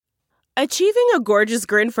Achieving a gorgeous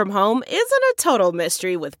grin from home isn't a total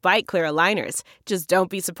mystery with Byte Clear aligners. Just don't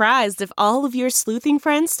be surprised if all of your sleuthing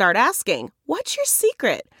friends start asking, "What's your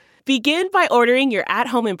secret?" Begin by ordering your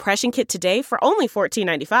at-home impression kit today for only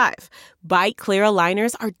 $14.95. Byte Clear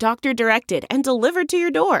aligners are doctor-directed and delivered to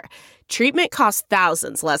your door. Treatment costs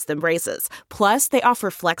thousands less than braces. Plus, they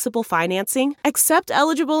offer flexible financing, accept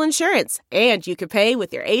eligible insurance, and you can pay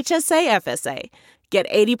with your HSA FSA. Get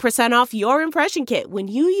 80% off your impression kit when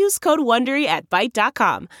you use code WONDERY at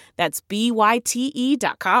Byte.com. That's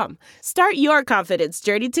BYTE.com. Start your confidence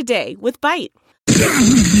journey today with Byte.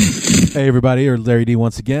 Hey everybody, or Larry D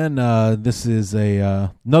once again. This is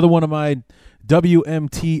another one of my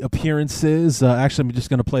WMT appearances. Actually, I'm just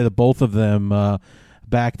going to play the both of them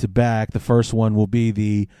back to back. The first one will be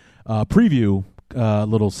the preview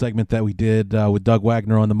little segment that we did with Doug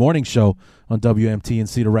Wagner on the morning show on WMT in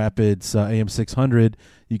Cedar Rapids, AM 600.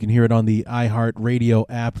 You can hear it on the iHeartRadio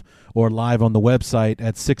app or live on the website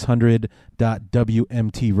at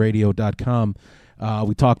 600.wmtradio.com.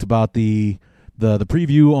 We talked about the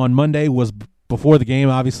preview on Monday was before the game,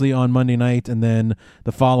 obviously, on Monday night, and then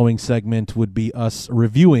the following segment would be us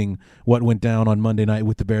reviewing what went down on Monday night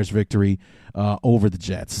with the Bears' victory over the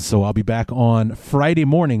Jets. So I'll be back on Friday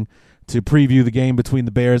morning to preview the game between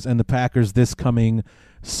the Bears and the Packers this coming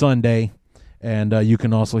Sunday. And you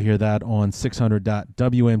can also hear that on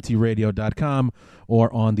 600.wmtradio.com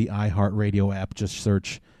or on the iHeartRadio app. Just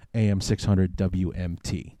search AM 600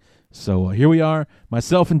 WMT. So here we are,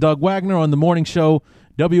 myself and Doug Wagner on the morning show,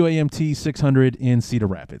 WAMT 600 in Cedar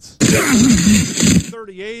Rapids.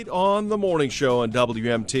 38 on the morning show on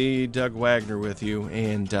WMT. Doug Wagner with you.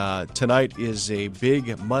 And tonight is a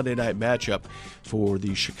big Monday night matchup for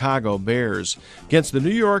the Chicago Bears against the New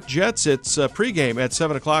York Jets. It's pregame at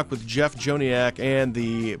 7 o'clock with Jeff Joniak and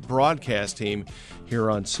the broadcast team here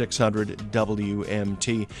on 600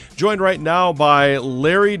 WMT. Joined right now by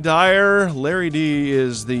Larry Dyer. Larry D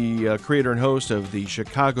is the creator and host of the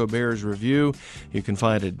Chicago Bears Review. You can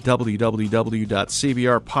find it at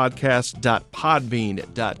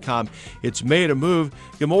www.cbrpodcast.podbean.com. It's made a move.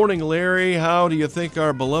 Good morning, Larry. How do you think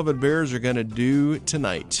our beloved Bears are going to do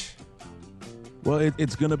tonight? Well,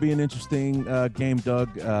 it's going to be an interesting game, Doug.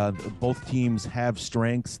 Both teams have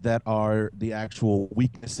strengths that are the actual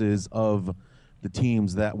weaknesses of the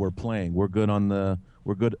teams that we're playing. We're good through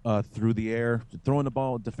the air, throwing the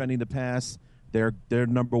ball, defending the pass. They're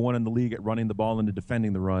number one in the league at running the ball and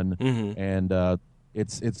defending the run. Mm-hmm. And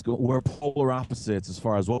we're polar opposites as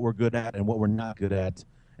far as what we're good at and what we're not good at.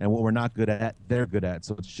 And what we're not good at, they're good at,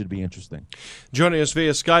 so it should be interesting. Joining us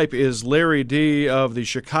via Skype is Larry D. of the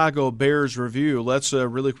Chicago Bears Review. Let's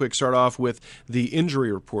really quick start off with the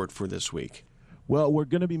injury report for this week. Well, we're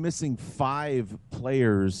going to be missing 5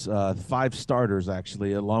 players, 5 starters,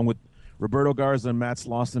 actually, along with Roberto Garza and Matt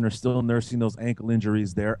Slauson are still nursing those ankle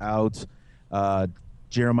injuries. They're out.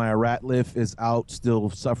 Jeremiah Ratliff is out, still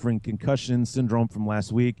suffering concussion syndrome from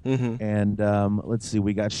last week. Mm-hmm. And let's see,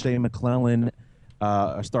 we got Shea McClellan,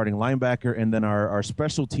 our starting linebacker, and then our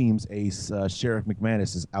special teams ace, Sheriff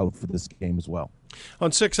McManus, is out for this game as well.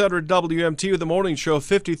 On 600 WMT, the morning show,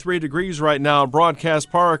 53 degrees right now,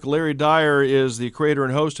 Broadcast Park. Larry Dyer is the creator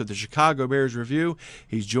and host of the Chicago Bears Review.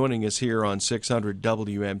 He's joining us here on 600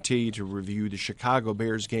 WMT to review the Chicago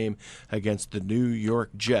Bears game against the New York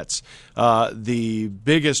Jets. The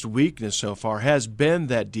biggest weakness so far has been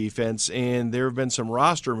that defense, and there have been some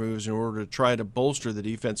roster moves in order to try to bolster the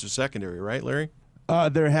defensive secondary, right, Larry?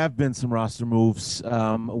 There have been some roster moves.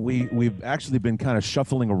 We've actually been kind of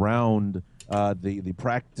shuffling around the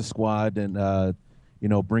practice squad and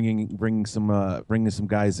bringing some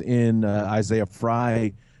guys in. Isaiah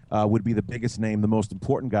Fry would be the biggest name, the most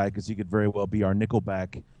important guy, because he could very well be our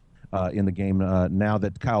nickelback in the game now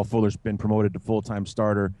that Kyle Fuller's been promoted to full-time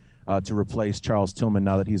starter to replace Charles Tillman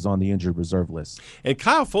now that he's on the injured reserve list. And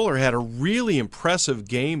Kyle Fuller had a really impressive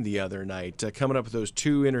game the other night, coming up with those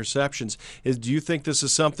 2 interceptions. Do you think this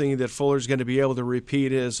is something that Fuller's going to be able to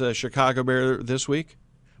repeat as a Chicago Bear this week?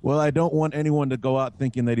 Well, I don't want anyone to go out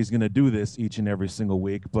thinking that he's going to do this each and every single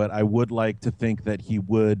week, but I would like to think that he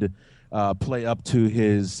would play up to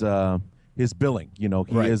his billing. He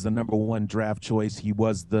right. is the number 1 draft choice. He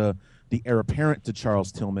was the heir apparent to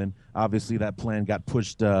Charles Tillman. Obviously, that plan got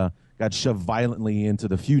shoved violently into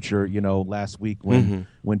the future, last week when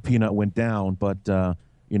Peanut went down. But, I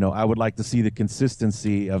would like to see the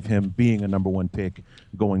consistency of him being a number 1 pick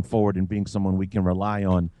going forward and being someone we can rely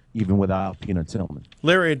on even without Peanut Tillman.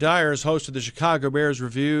 Larry Dyer is host of the Chicago Bears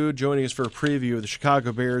Review, joining us for a preview of the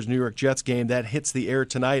Chicago Bears-New York Jets game. That hits the air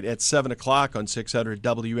tonight at 7 o'clock on 600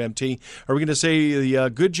 WMT. Are we going to say the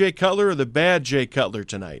good Jay Cutler or the bad Jay Cutler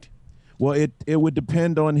tonight? Well, it would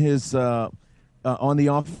depend on his on the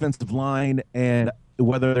offensive line and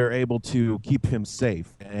whether they're able to keep him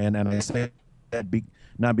safe. And I say that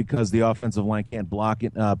not because the offensive line can't block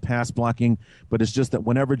it, pass blocking, but it's just that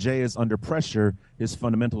whenever Jay is under pressure, his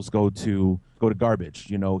fundamentals go to garbage.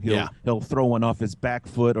 You know, he'll throw one off his back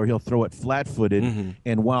foot or he'll throw it flat-footed. Mm-hmm.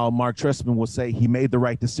 And while Mark Trestman will say he made the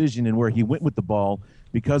right decision in where he went with the ball,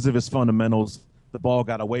 because of his fundamentals, the ball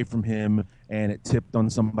got away from him and it tipped on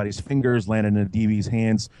somebody's fingers, landed in a DB's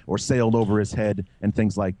hands, or sailed over his head and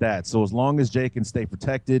things like that. So as long as Jay can stay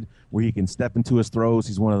protected, where he can step into his throws,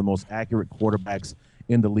 he's one of the most accurate quarterbacks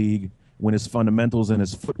in the league. When his fundamentals and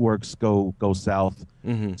his footworks go south,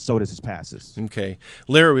 so does his passes. Okay.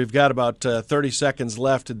 Larry, we've got about 30 seconds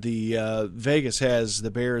left. The Vegas has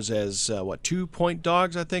the Bears as, 2-point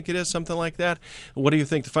dogs, I think it is, something like that. What do you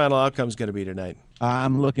think the final outcome is going to be tonight?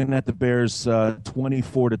 I'm looking at the Bears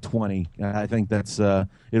 24-20. I think that's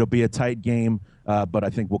it'll be a tight game, but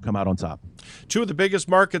I think we'll come out on top. Two of the biggest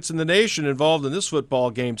markets in the nation involved in this football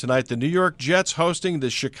game tonight. The New York Jets hosting the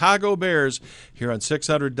Chicago Bears here on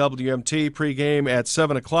 600 WMT, pregame at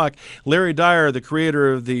 7 o'clock. Larry Dyer, the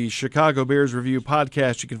creator of the Chicago Bears Review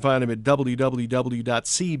podcast. You can find him at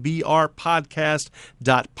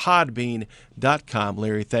www.cbrpodcast.podbean.com.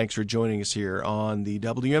 Larry, thanks for joining us here on the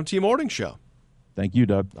WMT Morning Show. Thank you,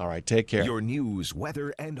 Doug. All right, take care. Your news,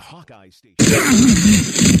 weather, and Hawkeye station.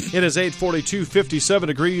 It is 8:42, 57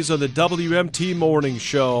 degrees on the WMT Morning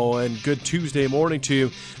Show, and good Tuesday morning to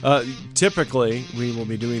you. Typically, we will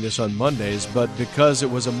be doing this on Mondays, but because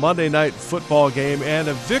it was a Monday night football game and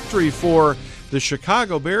a victory for the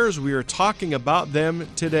Chicago Bears, we are talking about them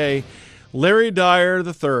today. Larry Dyer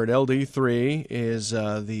III, LD3, is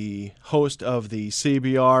the host of the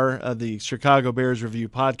CBR, the Chicago Bears Review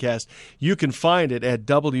podcast. You can find it at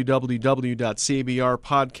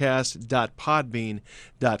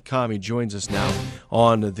www.cbrpodcast.podbean.com. He joins us now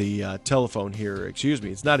on the telephone here. Excuse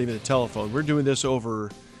me, it's not even a telephone. We're doing this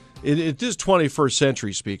over... It is 21st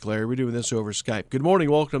century speak, Larry. We're doing this over Skype. Good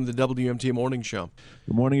morning. Welcome to the WMT Morning Show.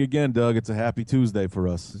 Good morning again, Doug. It's a happy Tuesday for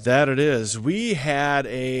us. That it is. We had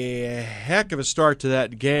a heck of a start to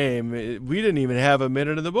that game. We didn't even have a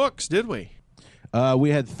minute in the books, did we?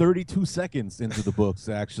 We had 32 seconds into the books,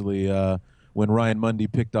 actually, when Ryan Mundy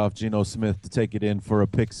picked off Geno Smith to take it in for a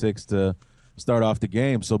pick six to start off the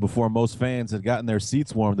game. So before most fans had gotten their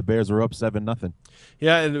seats warm, the Bears were up 7-0.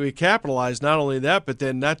 Yeah, and we capitalized not only that, but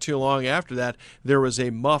then not too long after that, there was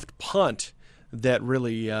a muffed punt that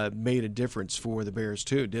really made a difference for the Bears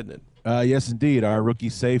too, didn't it? Yes, indeed. Our rookie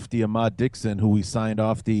safety, Ahmad Dixon, who we signed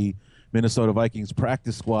off the Minnesota Vikings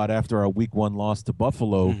practice squad after our Week 1 loss to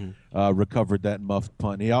Buffalo, recovered that muffed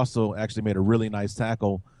punt. He also actually made a really nice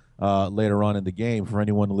tackle later on in the game. For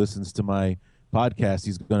anyone who listens to my podcast,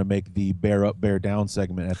 he's going to make the Bear Up, Bear Down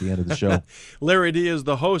segment at the end of the show. Larry D is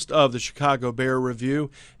the host of the Chicago Bear Review,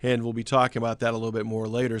 and we'll be talking about that a little bit more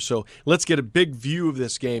later. So let's get a big view of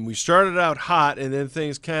this game. We started out hot, and then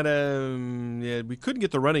things kind of we couldn't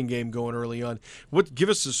get the running game going early on. Give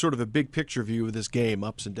us a sort of a big picture view of this game,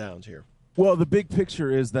 ups and downs here. Well, the big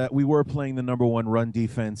picture is that we were playing the number one run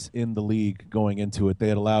defense in the league going into it. They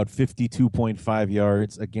had allowed 52.5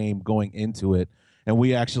 yards a game going into it, and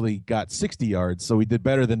we actually got 60 yards, so we did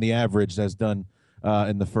better than the average that's done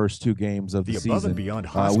in the first two games of the season. Above and beyond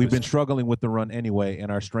we've been struggling with the run anyway,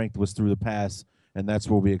 and our strength was through the pass, and that's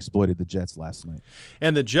where we exploited the Jets last night.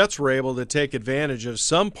 And the Jets were able to take advantage of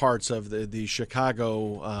some parts of the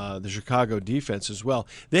Chicago defense as well.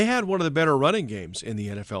 They had one of the better running games in the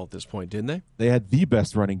NFL at this point, didn't they? They had the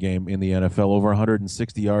best running game in the NFL, over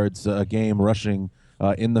 160 yards a game rushing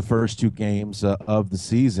in the first two games of the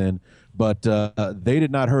season. But they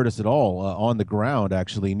did not hurt us at all on the ground,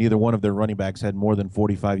 actually. Neither one of their running backs had more than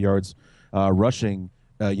 45 yards rushing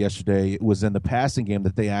yesterday. It was in the passing game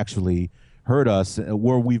that they actually hurt us,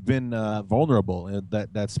 where we've been vulnerable.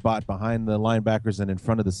 That spot behind the linebackers and in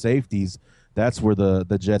front of the safeties, that's where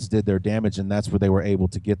the Jets did their damage, and that's where they were able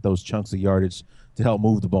to get those chunks of yardage to help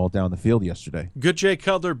move the ball down the field yesterday. Good Jay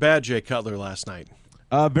Cutler, bad Jay Cutler last night.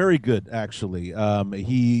 Very good, actually.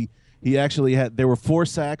 He actually there were 4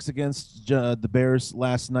 sacks against the Bears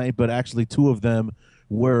last night, but actually 2 of them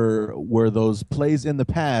were those plays in the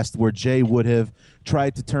past where Jay would have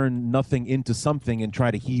tried to turn nothing into something and try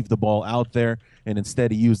to heave the ball out there, and instead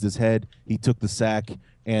he used his head. He took the sack,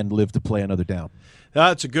 and live to play another down.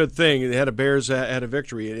 That's a good thing. They had a Bears had a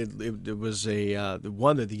victory. It was the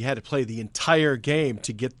one that he had to play the entire game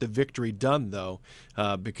to get the victory done, though,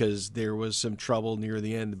 because there was some trouble near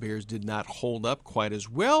the end. The Bears did not hold up quite as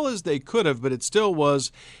well as they could have, but it still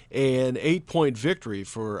was an 8-point victory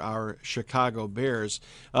for our Chicago Bears.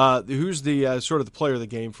 Who's the sort of the player of the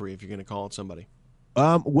game for you, if you're going to call it somebody?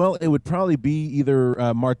 Well, it would probably be either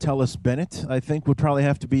Martellus Bennett, I think, would probably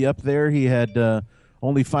have to be up there. He had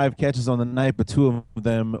only 5 catches on the night, but 2 of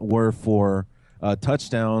them were for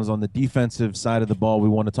touchdowns. On the defensive side of the ball, we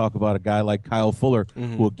want to talk about a guy like Kyle Fuller,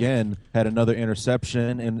 who again had another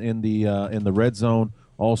interception in the red zone.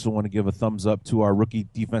 Also want to give a thumbs up to our rookie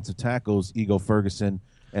defensive tackles, Ego Ferguson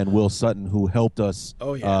and Will Sutton, who helped us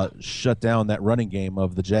shut down that running game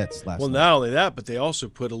of the Jets last night. Well, not only that, but they also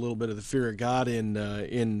put a little bit of the fear of God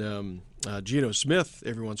in Geno Smith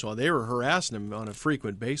every once in a while. They were harassing him on a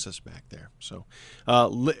frequent basis back there. So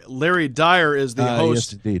Larry Dyer is the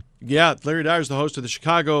host. Yes, indeed. Yeah, Larry Dyer is the host of the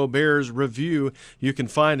Chicago Bears Review. You can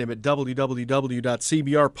find him at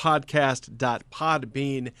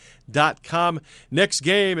www.cbrpodcast.podbean.com. Next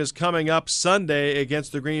game is coming up Sunday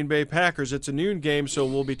against the Green Bay Packers. It's a noon game, so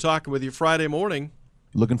we'll be talking with you Friday morning.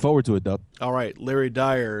 Looking forward to it, Dub. All right, Larry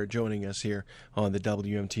Dyer joining us here on the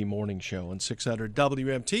WMT Morning Show on 600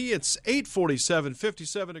 WMT. It's 8:47,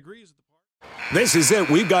 57 degrees at the park. This is it.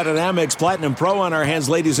 We've got an Amex Platinum Pro on our hands,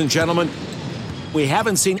 ladies and gentlemen. We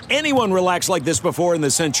haven't seen anyone relax like this before in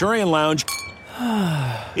the Centurion Lounge.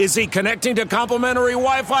 Is he connecting to complimentary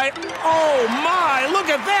Wi-Fi? Oh, my. Look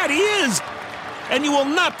at that. He is. And you will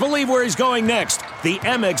not believe where he's going next. The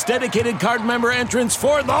Amex dedicated card member entrance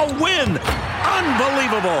for the win.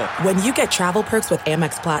 Unbelievable. When you get travel perks with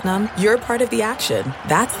Amex Platinum, you're part of the action.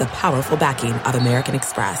 That's the powerful backing of American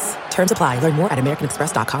Express. Terms apply. Learn more at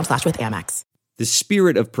americanexpress.com/withAmex. The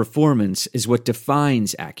spirit of performance is what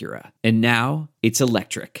defines Acura. And now, it's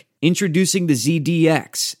electric. Introducing the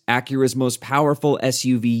ZDX, Acura's most powerful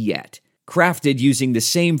SUV yet. Crafted using the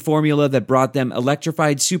same formula that brought them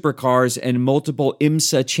electrified supercars and multiple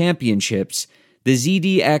IMSA championships, the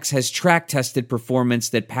ZDX has track-tested performance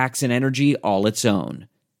that packs an energy all its own.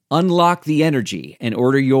 Unlock the energy and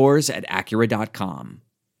order yours at Acura.com.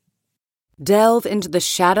 Delve into the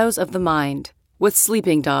shadows of the mind with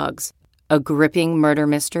Sleeping Dogs, a gripping murder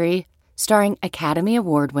mystery starring Academy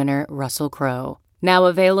Award winner Russell Crowe. Now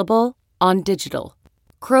available on digital.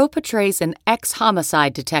 Crowe portrays an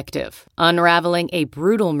ex-homicide detective unraveling a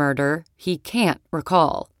brutal murder he can't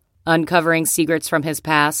recall. Uncovering secrets from his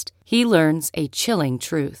past, he learns a chilling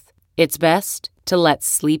truth. It's best to let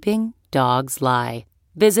sleeping dogs lie.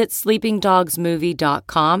 Visit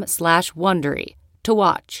sleepingdogsmovie.com/Wondery to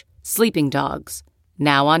watch Sleeping Dogs,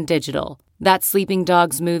 now on digital. That's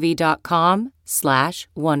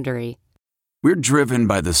sleepingdogsmovie.com/Wondery. We're driven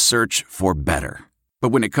by the search for better. But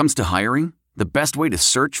when it comes to hiring, the best way to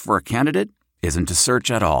search for a candidate isn't to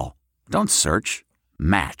search at all. Don't search,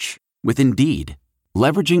 match with Indeed.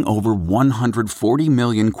 Leveraging over 140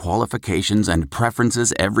 million qualifications and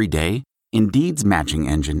preferences every day, Indeed's matching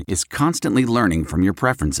engine is constantly learning from your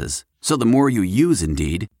preferences. So the more you use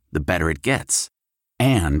Indeed, the better it gets.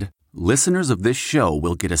 And listeners of this show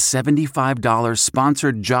will get a $75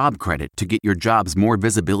 sponsored job credit to get your jobs more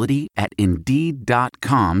visibility at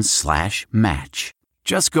Indeed.com/match.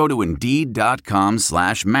 Just go to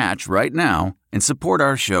Indeed.com/match right now and support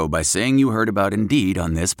our show by saying you heard about Indeed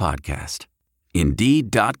on this podcast.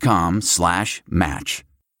 Indeed.com/match.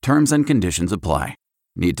 Terms and conditions apply.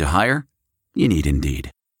 Need to hire? You need Indeed.